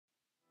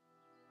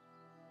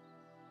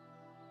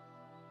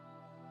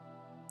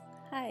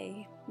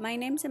Hi, my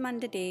name's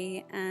Amanda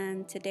D,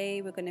 and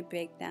today we're going to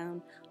break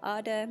down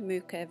ADHO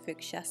MUKHA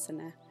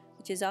VRKSASANA,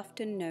 which is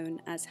often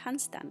known as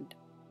handstand.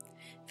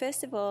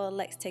 First of all,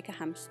 let's take a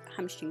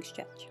hamstring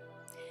stretch.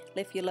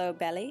 Lift your lower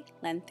belly,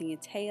 lengthen your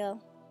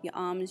tail, your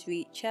arms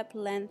reach up,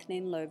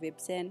 lengthening lower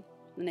ribs in,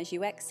 and as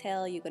you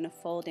exhale, you're going to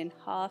fold in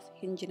half,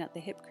 hinging at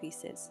the hip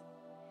creases.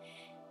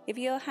 If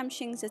your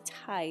hamstrings are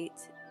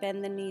tight,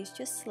 bend the knees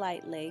just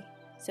slightly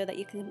so that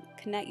you can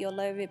connect your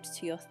lower ribs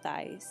to your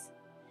thighs.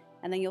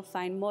 And then you'll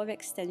find more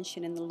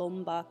extension in the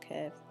lumbar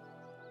curve.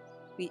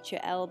 Reach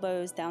your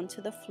elbows down to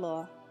the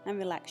floor and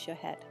relax your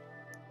head.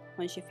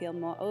 Once you feel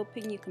more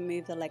open, you can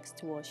move the legs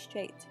towards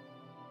straight.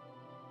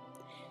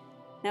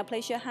 Now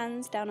place your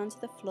hands down onto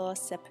the floor,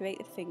 separate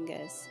the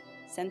fingers.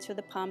 Center of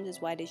the palms as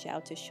wide as your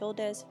outer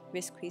shoulders,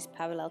 wrist crease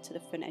parallel to the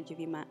front edge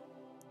of your mat.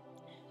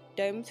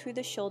 Dome through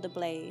the shoulder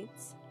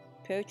blades,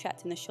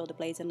 protracting the shoulder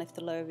blades and lift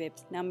the lower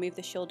ribs. Now move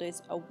the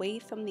shoulders away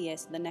from the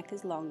ears so the neck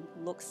is long.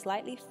 Look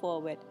slightly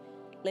forward,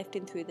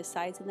 lifting through the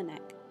sides of the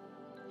neck.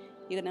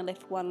 You're going to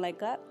lift one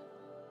leg up,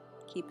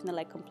 keeping the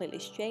leg completely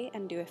straight,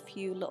 and do a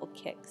few little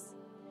kicks.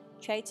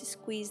 Try to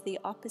squeeze the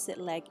opposite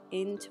leg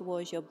in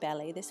towards your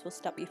belly. This will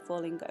stop you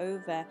falling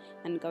over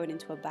and going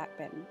into a back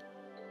bend.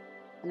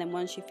 And then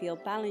once you feel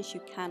balanced,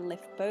 you can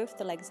lift both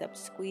the legs up,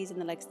 squeezing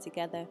the legs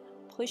together.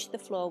 Push the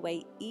floor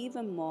away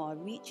even more,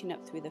 reaching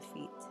up through the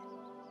feet.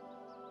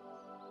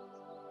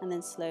 And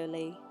then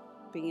slowly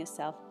bring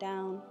yourself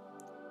down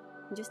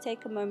and just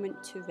take a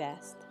moment to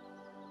rest.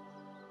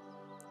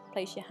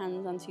 Place your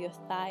hands onto your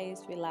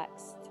thighs,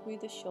 relax through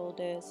the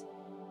shoulders,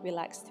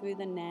 relax through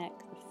the neck,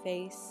 the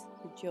face,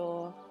 the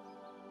jaw.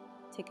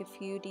 Take a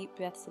few deep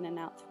breaths in and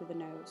out through the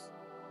nose.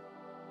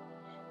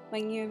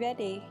 When you're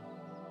ready,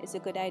 it's a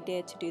good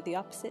idea to do the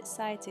opposite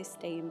side to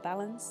stay in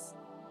balance.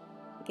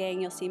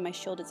 Again, you'll see my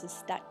shoulders are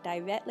stacked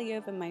directly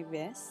over my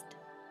wrist.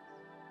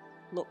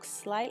 Look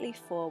slightly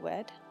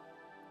forward,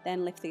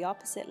 then lift the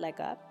opposite leg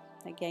up.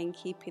 Again,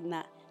 keeping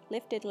that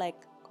lifted leg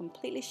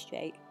completely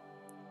straight.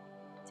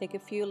 Take a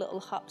few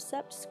little hops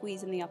up,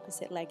 squeezing the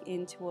opposite leg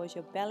in towards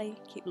your belly.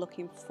 Keep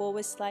looking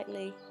forward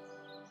slightly.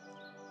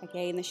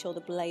 Again, the shoulder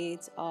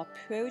blades are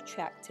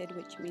protracted,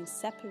 which means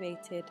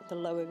separated. The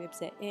lower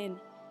ribs are in,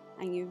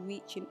 and you're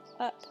reaching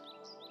up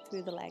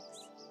through the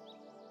legs.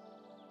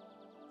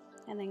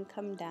 And then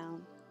come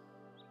down.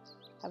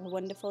 Have a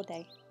wonderful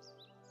day.